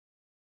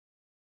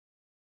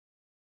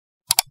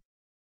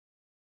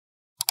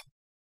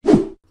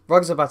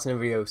Rogs are back in a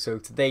video. So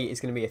today is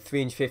going to be a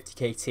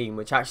 350k team,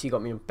 which actually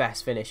got me the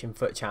best finish in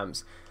FUT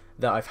champs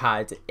that I've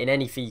had in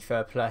any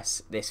FIFA,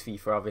 plus this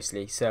FIFA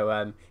obviously. So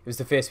it was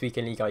the first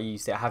weekend league I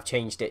used it. I have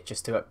changed it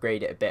just to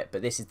upgrade it a bit,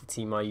 but this is the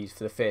team I used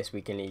for the first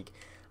weekend league,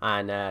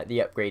 and the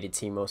upgraded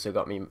team also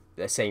got me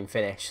the same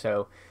finish.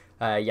 So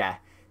yeah,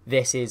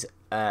 this is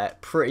a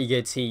pretty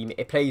good team.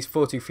 It plays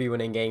 4-2-3-1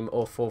 in game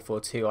or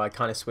 4-4-2. I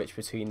kind of switch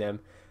between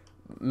them,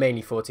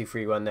 mainly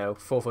 4-2-3-1 though.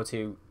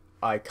 4-4-2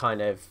 I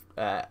kind of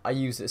I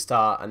use at the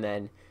start and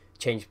then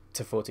change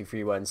to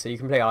 4-2-3-1. So you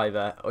can play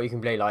either, or you can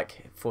play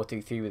like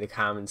 4-2-3 with a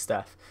cam and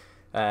stuff,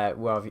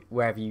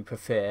 wherever you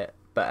prefer.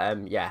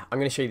 But yeah, I'm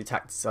going to show you the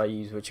tactics I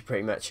use, which are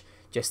pretty much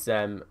just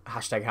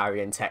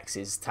 #Harry and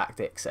Tex's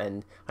tactics.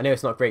 And I know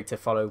it's not great to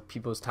follow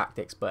people's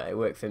tactics, but it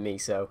worked for me,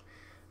 so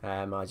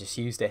I just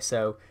used this.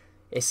 So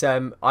it's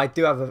I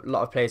do have a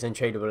lot of players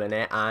untradeable in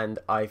it, and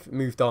I've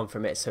moved on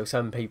from it. So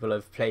some people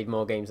have played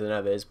more games than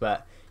others,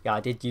 but yeah, I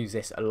did use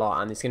this a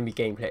lot, and there's going to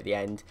be gameplay at the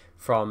end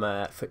from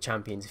FUT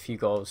Champions, a few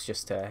goals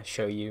just to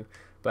show you.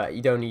 But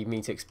you don't need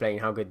me to explain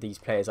how good these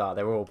players are.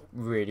 They're all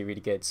really,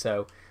 really good.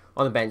 So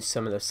on the bench,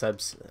 some of the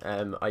subs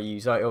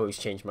I always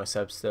change my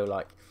subs, so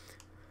like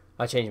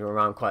I change them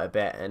around quite a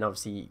bit. And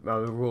obviously my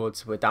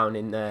rewards were down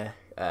in the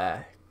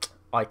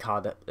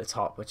iCard at the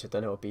top, which I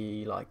don't know, will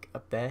be like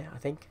up there, I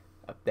think.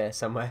 Up there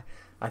somewhere,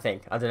 I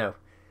think. I don't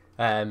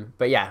know.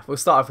 But yeah, we'll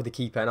start off with the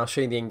keeper, and I'll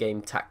show you the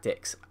in-game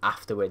tactics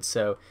afterwards.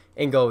 So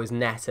in goal is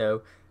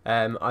Neto.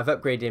 I've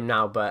upgraded him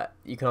now, but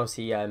you can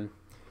obviously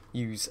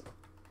use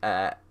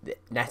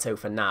Neto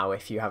for now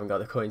if you haven't got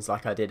the coins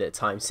like I did at the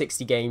time.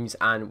 60 games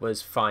and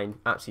was fine,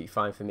 absolutely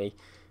fine for me.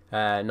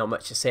 Not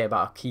much to say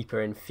about a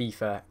keeper in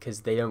FIFA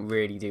because they don't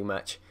really do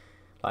much.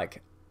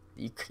 Like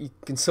you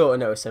can sort of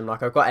notice them.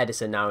 Like I've got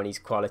Edison now and he's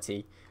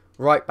quality.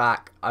 Right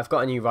back, I've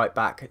got a new right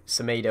back,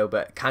 Semedo,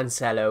 but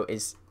Cancelo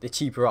is the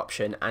cheaper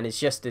option and is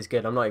just as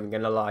good. I'm not even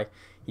going to lie.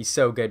 He's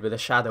so good with a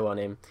shadow on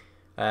him.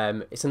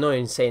 It's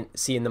annoying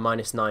seeing the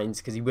 -9s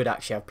because he would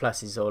actually have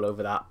pluses all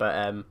over that.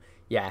 But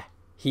yeah,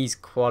 he's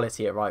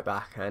quality at right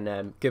back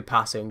and good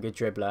passer and good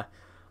dribbler.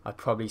 I'd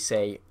probably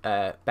say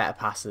better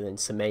passer than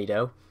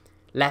Semedo.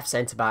 Left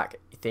centre back,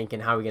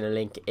 thinking how we're going to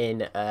link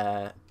in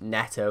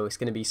Neto. It's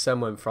going to be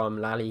someone from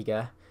La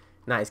Liga,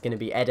 and that is going to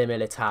be Eder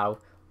Militao.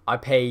 I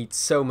paid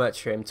so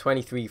much for him,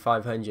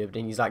 23,500,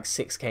 and he's like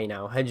 6k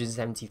now,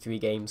 173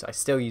 games. I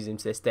still use him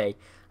to this day,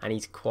 and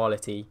he's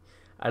quality.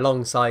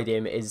 Alongside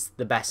him is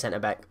the best centre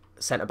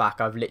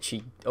back I've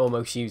literally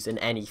almost used in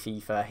any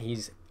FIFA.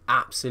 He's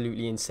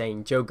absolutely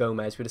insane. Joe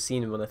Gomez, would have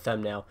seen him on the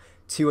thumbnail.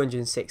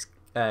 206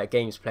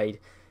 games played.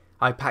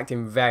 I packed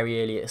him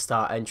very early at the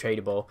start,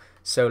 untradeable.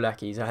 So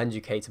lucky, he's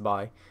 100k to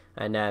buy,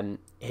 and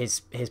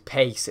his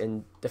pace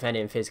and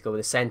defending physical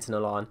with a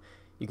sentinel on.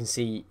 You can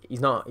see he's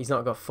not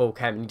got full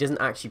chem. He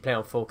doesn't actually play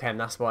on full chem.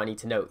 That's what I need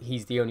to note.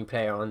 He's the only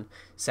player on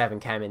 7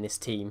 chem in this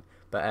team.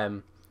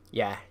 But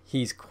yeah,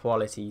 he's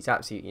quality. He's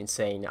absolutely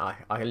insane. I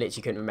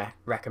literally couldn't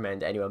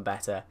recommend anyone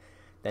better.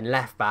 Then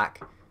left back,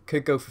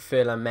 could go for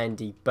Ferland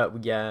Mendy, but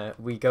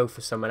we go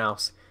for someone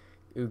else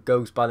who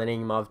goes by the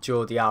name of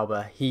Jordi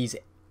Alba. He's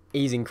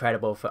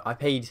incredible. I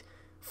paid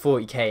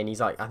 40k and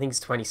he's like, I think it's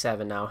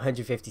 27 now,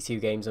 152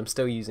 games. I'm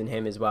still using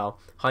him as well.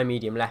 High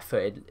medium left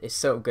footed. It's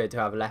so good to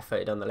have a left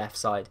footed on the left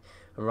side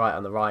and right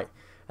on the right.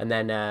 And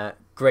then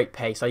great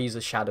pace. I use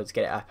the shadow to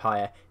get it up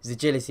higher. His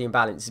agility and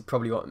balance is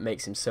probably what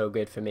makes him so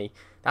good for me.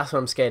 That's why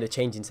I'm scared of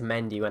changing to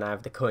Mendy when I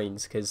have the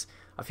coins, because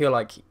I feel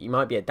like he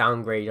might be a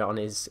downgrade on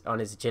his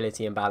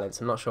agility and balance.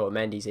 I'm not sure what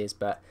Mendy's is,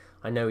 but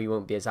I know he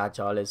won't be as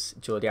agile as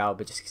Jordi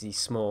Alba just because he's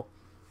small.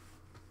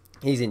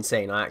 He's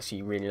insane. I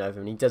actually really love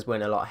him. He does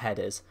win a lot of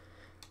headers.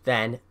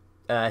 Then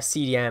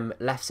CDM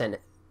left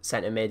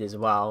centre mid as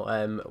well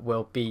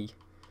will be,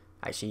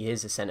 actually he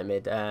is a centre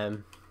mid.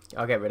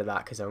 I'll get rid of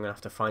that because I'm going to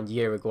have to find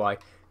Uruguay,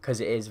 because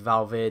it is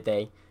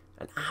Valverde,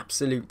 an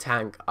absolute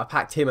tank. I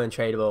packed him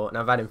untradeable and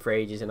I've had him for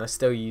ages and I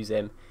still use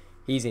him.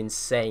 He's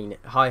insane.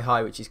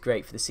 High, which is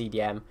great for the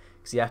CDM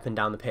because he's up and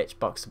down the pitch,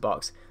 box to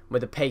box.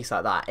 With a pace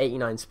like that,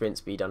 89 sprint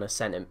speed on a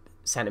centre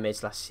mid /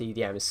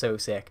 CDM is so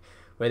sick.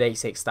 With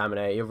 86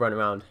 stamina, you'll run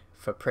around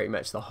for pretty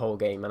much the whole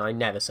game, and I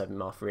never sub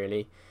him off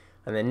really.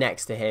 And then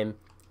next to him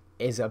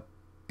is a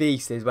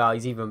beast as well.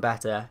 He's even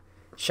better.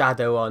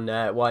 Shadow on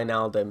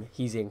Wijnaldum.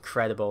 He's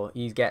incredible.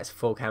 He gets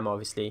full chem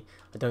obviously.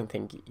 I don't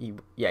think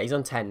he's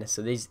on 10,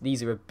 so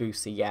these are a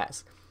boost he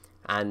gets.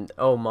 And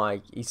oh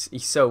my, he's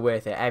so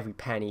worth it. Every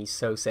penny, he's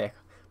so sick.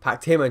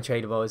 Packed him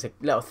untradeable. There's a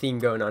little theme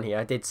going on here.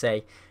 I did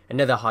say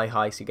another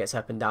high so he gets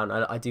up and down.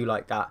 I do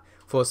like that.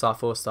 4-star,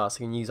 4-star, so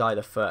you can use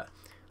either foot.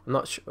 I'm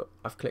not sure.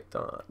 I've clicked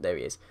on it. There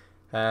he is.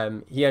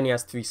 He only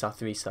has 3-star,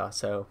 3-star,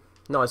 so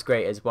not as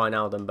great as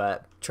Wijnaldum,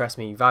 but trust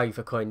me, value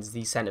for coins,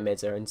 these centre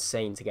mids are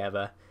insane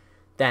together.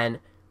 Then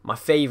my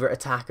favourite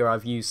attacker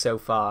I've used so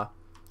far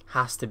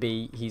has to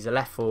be, he's a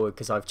left forward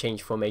because I've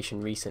changed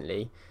formation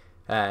recently,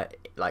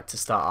 like to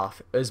start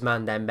off,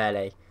 Ousmane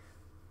Dembele.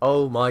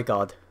 Oh my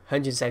god,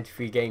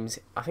 173 games.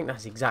 I think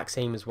that's the exact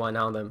same as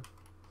Wijnaldum.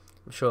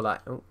 I'm sure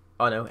that, oh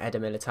no, Eder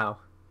Militao.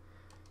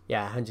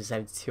 Yeah,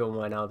 172 on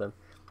Wijnaldum.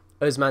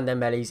 Ousmane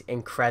Dembele's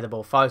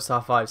incredible.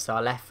 5-star,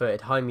 5-star,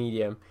 left-footed, high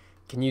medium.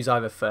 Can use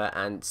either foot,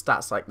 and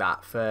stats like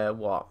that for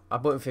what? I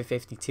bought him for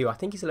 52. I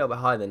think he's a little bit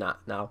higher than that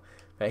now,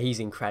 but he's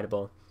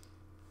incredible.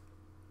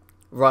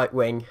 Right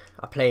wing,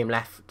 I play him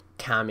left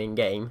cam in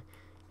game,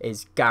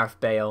 is Gareth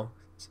Bale.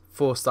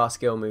 4-star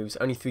skill moves,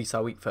 only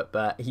 3-star weak foot,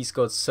 but he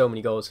scored so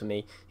many goals for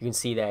me. You can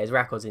see there, his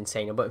record's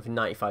insane. I bought him for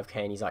 95k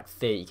and he's like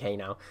 30k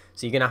now.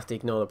 So you're going to have to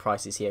ignore the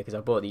prices here because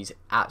I bought these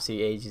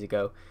absolutely ages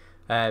ago.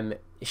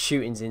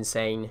 Shooting's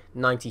insane,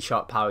 90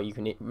 shot power, you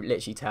can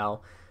literally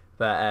tell.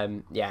 But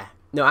yeah,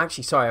 no,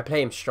 actually, sorry, I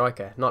play him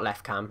striker, not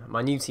left cam.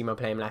 My new team, I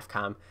play him left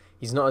cam.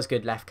 He's not as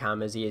good left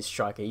cam as he is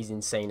striker. He's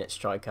insane at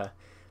striker.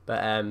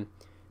 But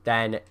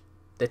then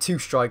the two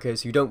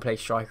strikers who don't play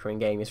striker in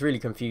game, it's really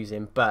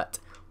confusing, but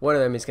one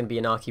of them is going to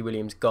be Inaki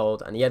Williams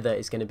Gold, and the other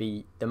is going to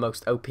be the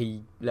most OP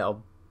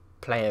little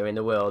player in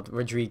the world,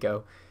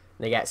 Rodrigo.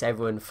 And he gets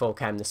everyone full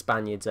cam, the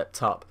Spaniards up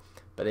top,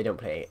 but they don't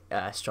play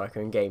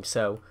striker in game.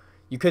 So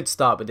you could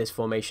start with this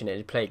formation,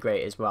 it'd play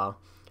great as well.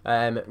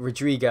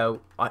 Rodrigo,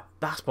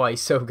 that's why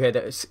he's so good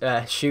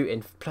at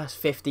shooting, plus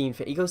 15.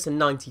 He goes to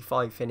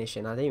 95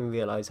 finishing. I didn't even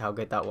realise how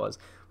good that was.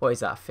 What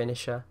is that, a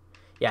finisher?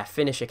 Yeah,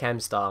 finisher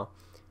chem style.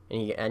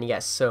 And he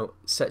gets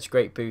such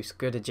great boost,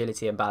 good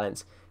agility and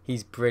balance.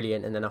 He's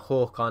brilliant. And then a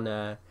hawk on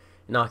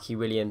Inaki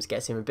Williams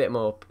gets him a bit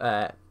more,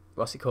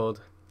 what's it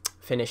called,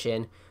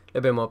 finishing, a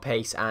little bit more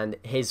pace, and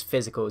his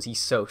physicals, he's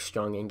so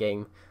strong in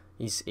game.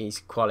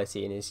 He's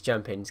quality, and his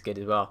jumping is good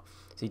as well.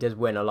 So he does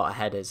win a lot of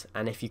headers.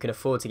 And if you can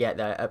afford to get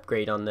the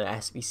upgrade on the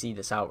SBC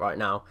that's out right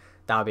now,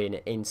 that'll be an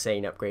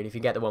insane upgrade. If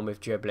you get the one with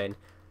dribbling,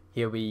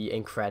 he'll be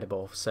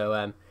incredible.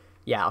 So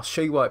yeah, I'll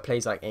show you what it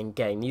plays like in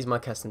game. These are my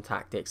custom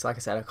tactics. Like I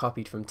said, I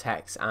copied from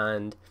Tex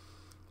and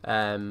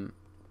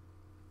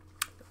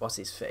what's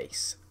his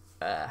face?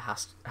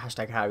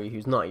 Hashtag Harry,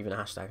 who's not even a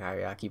hashtag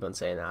Harry. I keep on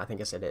saying that. I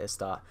think I said it at the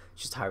start.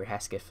 It's just Harry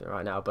Hesketh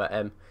right now.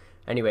 But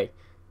anyway,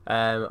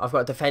 I've got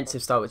a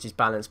defensive style, which is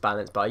balance,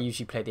 but I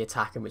usually play the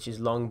attacking, which is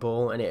long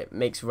ball, and it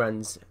makes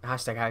runs.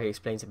 Hashtag Harry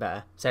explains it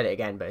better. Said it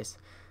again, but it's...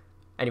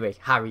 Anyway,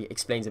 Harry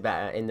explains it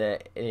better in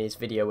his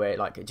video where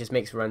it just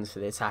makes runs for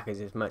the attackers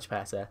is much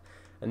better.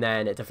 And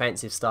then a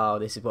defensive style,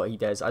 this is what he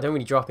does. I don't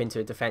really drop into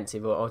a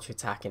defensive or ultra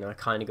attacking. I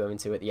kind of go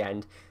into it at the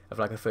end of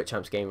like a FUT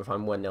Champs game if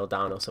I'm 1-0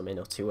 down or something,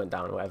 or 2-1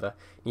 down or whatever.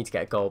 You need to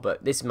get a goal,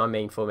 but this is my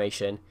main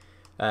formation.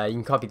 You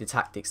can copy the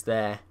tactics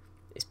there.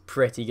 It's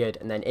pretty good.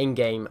 And then in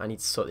game, I need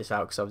to sort this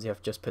out because obviously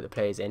I've just put the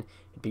players in.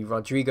 It'd be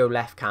Rodrigo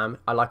left cam.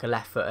 I like a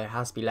left footer. It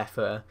has to be left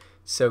footer.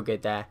 So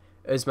good there.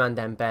 Ousmane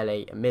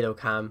Dembele middle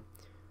cam.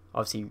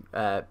 Obviously,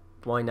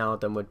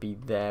 Wijnaldum would be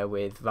there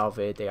with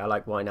Valverde. I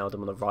like Wijnaldum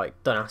on the right.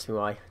 Don't ask me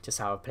why, just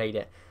how I played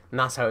it. And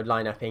that's how it would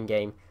line up in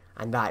game.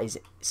 And that is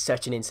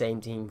such an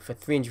insane team. For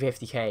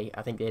 350k,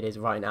 I think it is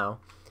right now.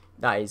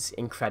 That is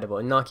incredible.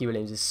 And Inaki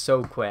Williams is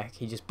so quick.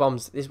 He just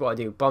bombs. This is what I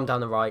do. Bomb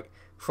down the right,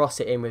 cross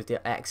it in with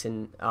the X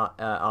and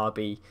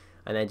RB.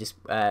 And then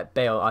just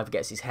Bale either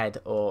gets his head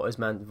or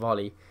Ousmane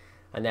volley.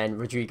 And then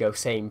Rodrigo,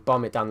 same,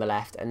 bomb it down the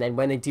left. And then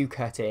when they do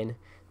cut in,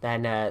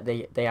 then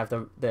they have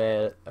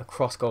a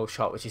cross goal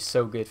shot, which is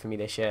so good for me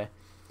this year.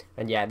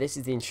 And yeah, this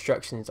is the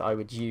instructions I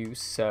would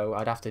use, so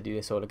I'd have to do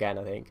this all again,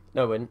 I think.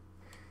 No, I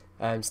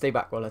wouldn't. Stay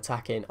back while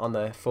attacking on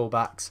the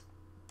fullbacks,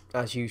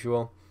 as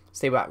usual.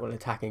 Stay back while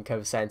attacking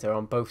cover centre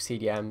on both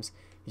CDMs.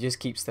 It just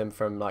keeps them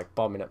from like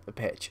bombing up the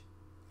pitch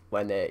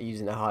when they're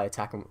using the high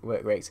attacking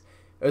work rates.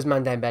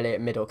 Ousmane Dembele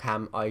at middle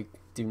cam, I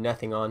do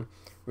nothing on.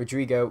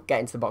 Rodrigo, get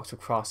into the box with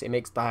cross. It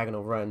makes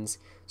diagonal runs.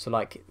 So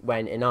like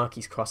when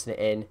Inaki's crossing it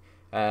in,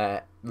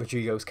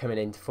 Rodrigo's coming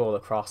in to fall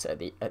across at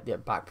the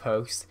back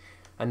post,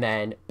 and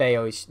then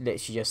Bale is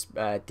literally just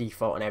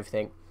default and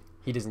everything.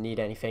 He doesn't need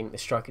anything. The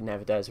striker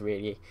never does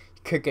really. He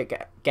could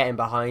get him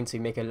behind so he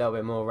make a little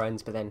bit more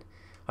runs, but then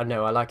I don't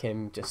know. I like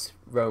him just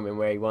roaming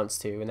where he wants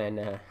to, and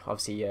then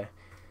obviously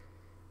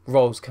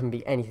roles can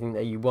be anything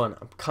that you want.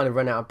 I'm kind of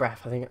run out of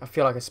breath. I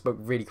feel like I spoke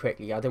really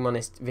quickly. I didn't want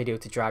this video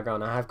to drag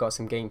on. I have got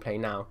some gameplay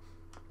now,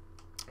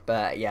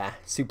 but yeah,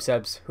 super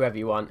subs, whoever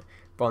you want.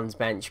 Bronze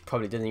bench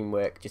probably doesn't even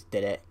work. Just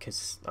did it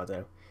because I don't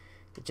know.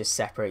 It just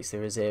separates the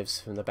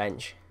reserves from the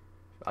bench.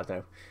 I don't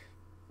know.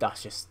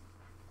 That's just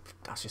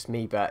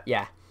me. But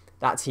yeah,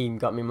 that team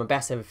got me my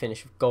best ever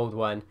finish with gold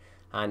 1,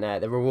 and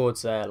the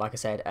rewards are, like I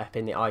said, up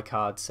in the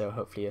iCard. So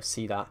hopefully you'll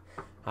see that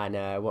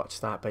and watch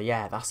that. But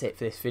yeah, that's it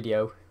for this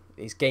video.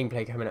 There's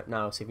gameplay coming up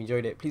now. So if you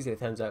enjoyed it, please hit a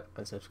thumbs up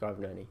and subscribe.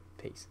 And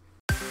peace.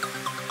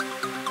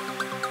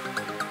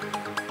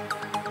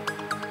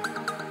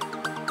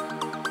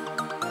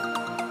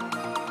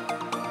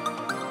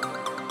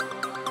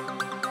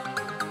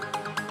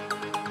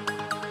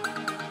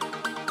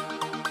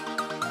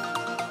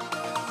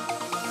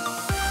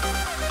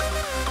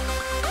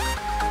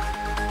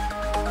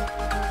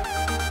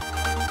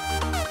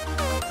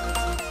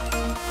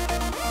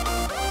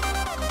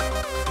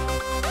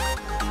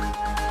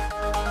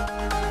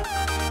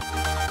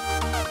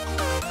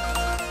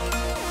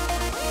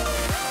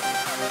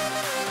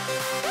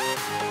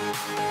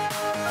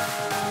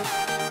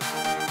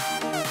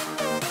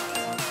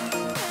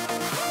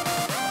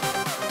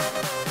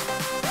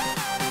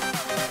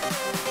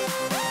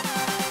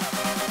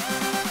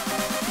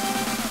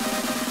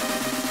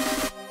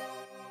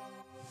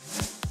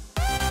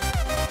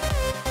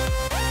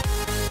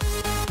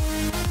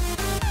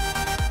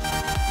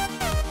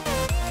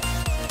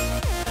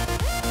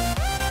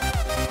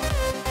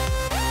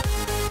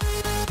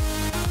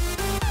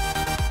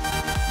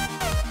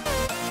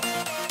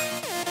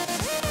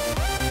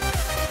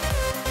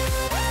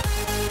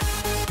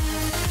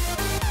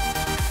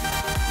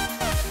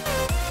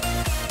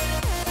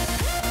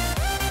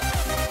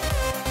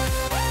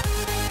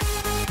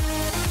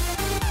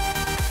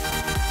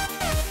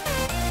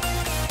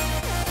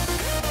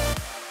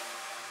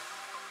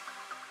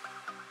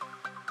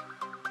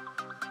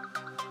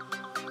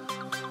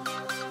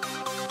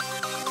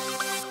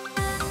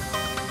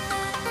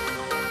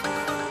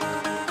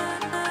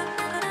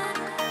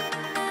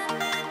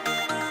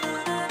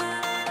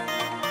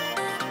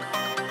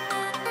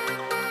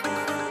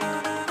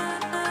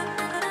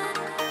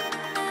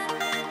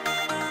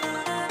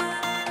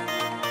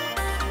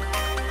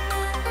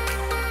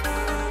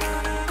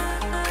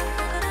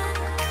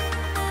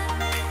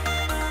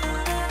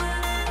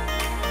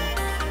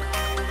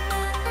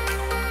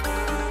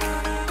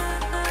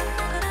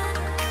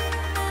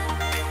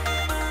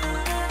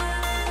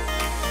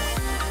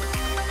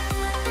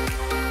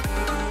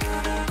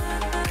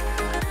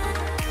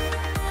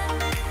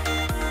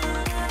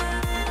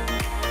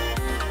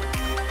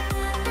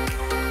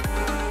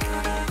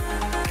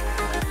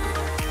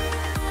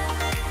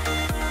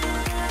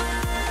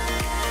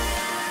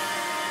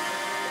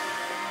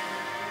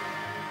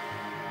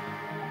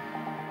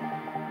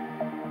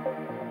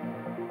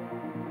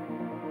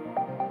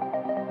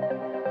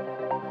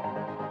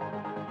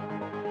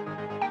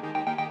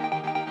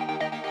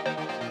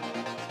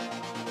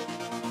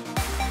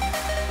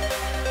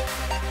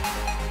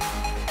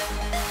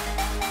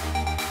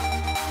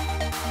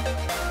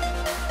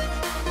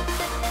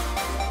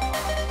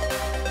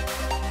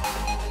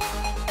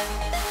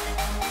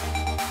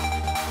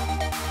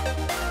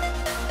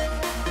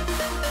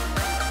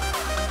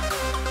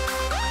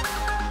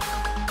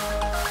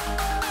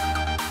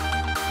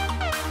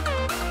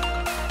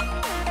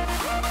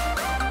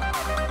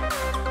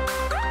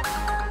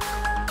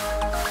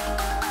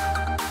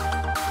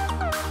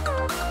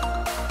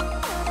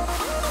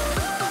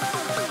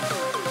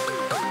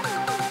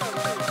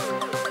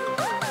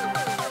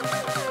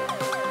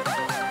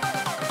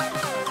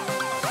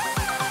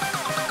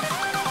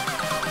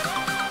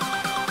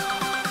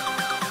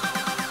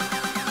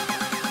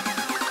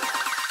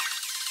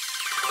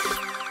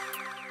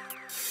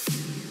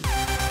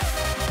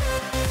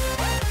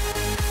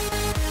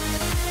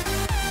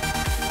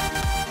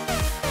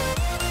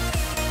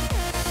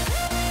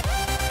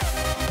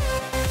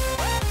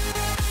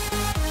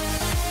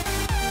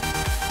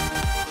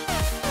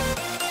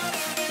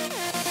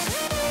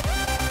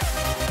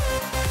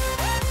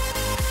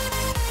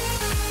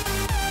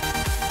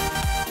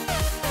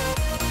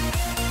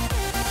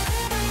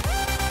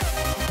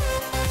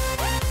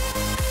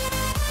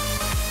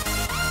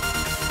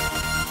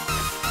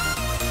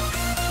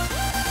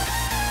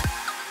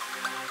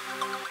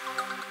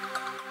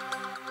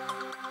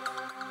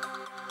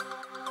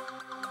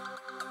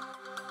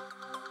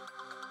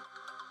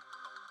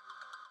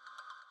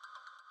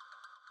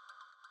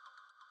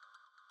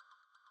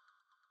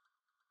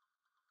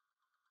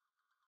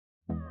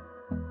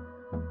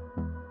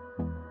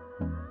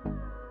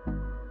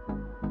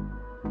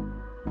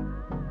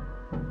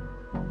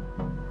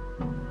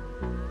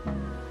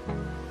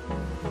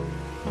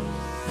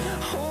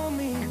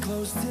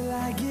 push till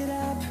I get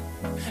up.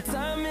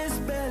 Time is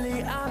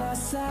barely on our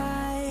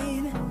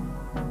side.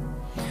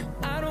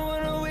 I don't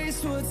wanna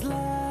waste what's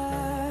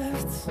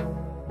left.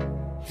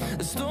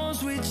 The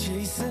storms we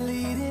chase are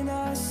leading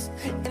us,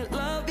 and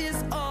love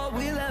is all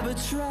we'll ever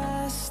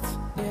trust.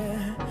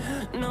 Yeah,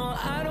 no,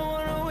 I don't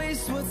wanna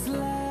waste what's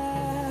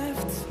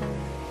left.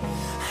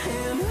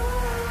 And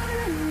on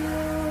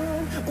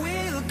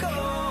we'll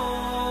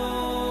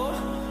go,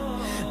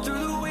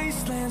 through the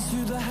wastelands,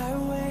 through the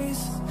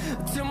highways,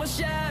 till my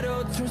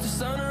shadow turns to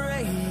sun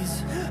rays.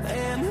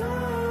 And